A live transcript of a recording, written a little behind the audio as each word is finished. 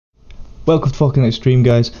Welcome to Fucking Extreme,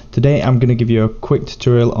 guys. Today I'm going to give you a quick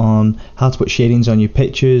tutorial on how to put shadings on your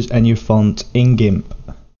pictures and your font in GIMP.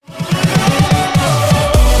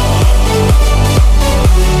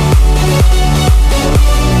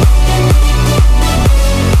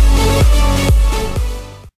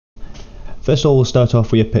 First of all, we'll start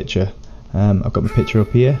off with a picture. I've got my picture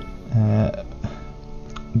up here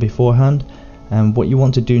beforehand, and what you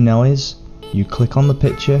want to do now is you click on the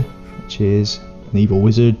picture, which is an evil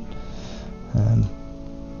wizard.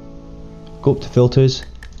 Go up to filters,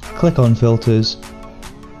 click on filters,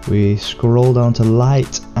 we scroll down to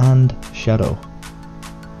light and shadow,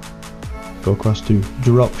 go across to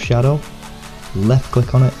drop shadow, left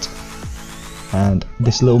click on it, and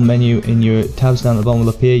this little menu in your tabs down at the bottom will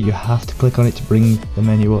appear. You have to click on it to bring the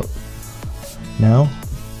menu up. Now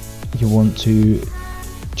you want to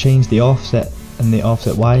change the offset and the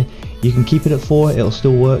offset Y. You can keep it at 4, it'll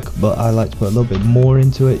still work, but I like to put a little bit more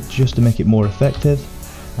into it just to make it more effective,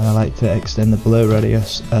 and I like to extend the blur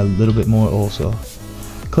radius a little bit more also.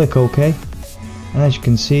 Click OK, and as you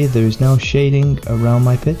can see there is now shading around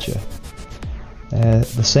my picture.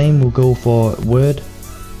 The same will go for Word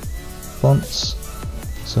fonts,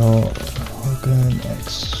 so Fucking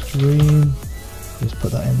Extreme, just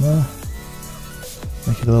put that in there,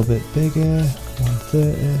 make it a little bit bigger,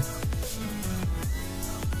 130.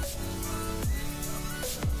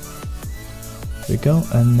 There we go,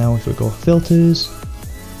 and now if we go filters,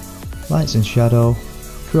 lights and shadow,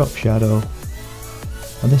 drop shadow,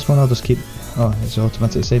 and this one I'll just keep, it's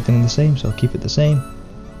automatically saved in the same, so I'll keep it the same,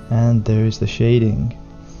 and there's the shading.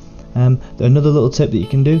 Another little tip that you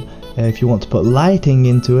can do, if you want to put lighting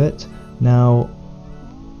into it, now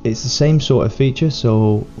it's the same sort of feature,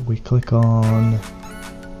 so we click on,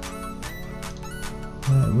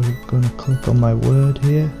 we're going to click on my word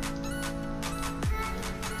here,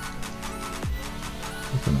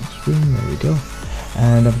 Extreme, there we go,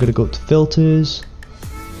 and I'm going to go up to filters,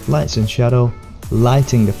 lights and shadow,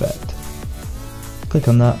 lighting effect, click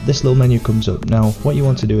on that, this little menu comes up. Now what you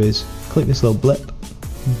want to do is click this little blip,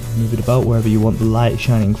 move it about wherever you want the light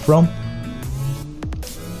shining from,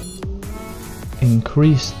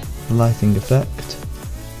 increase the lighting effect,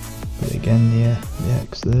 put it again near the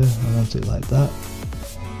X there, I want it like that,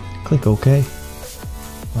 click OK,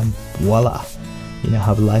 and voila, you now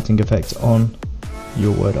have a lighting effect on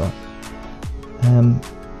your word art.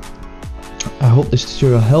 I hope this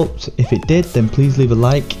tutorial helped. If it did, then please leave a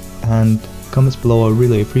like and comments below are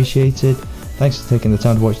really appreciated. Thanks for taking the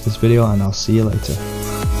time to watch this video, and I'll see you later.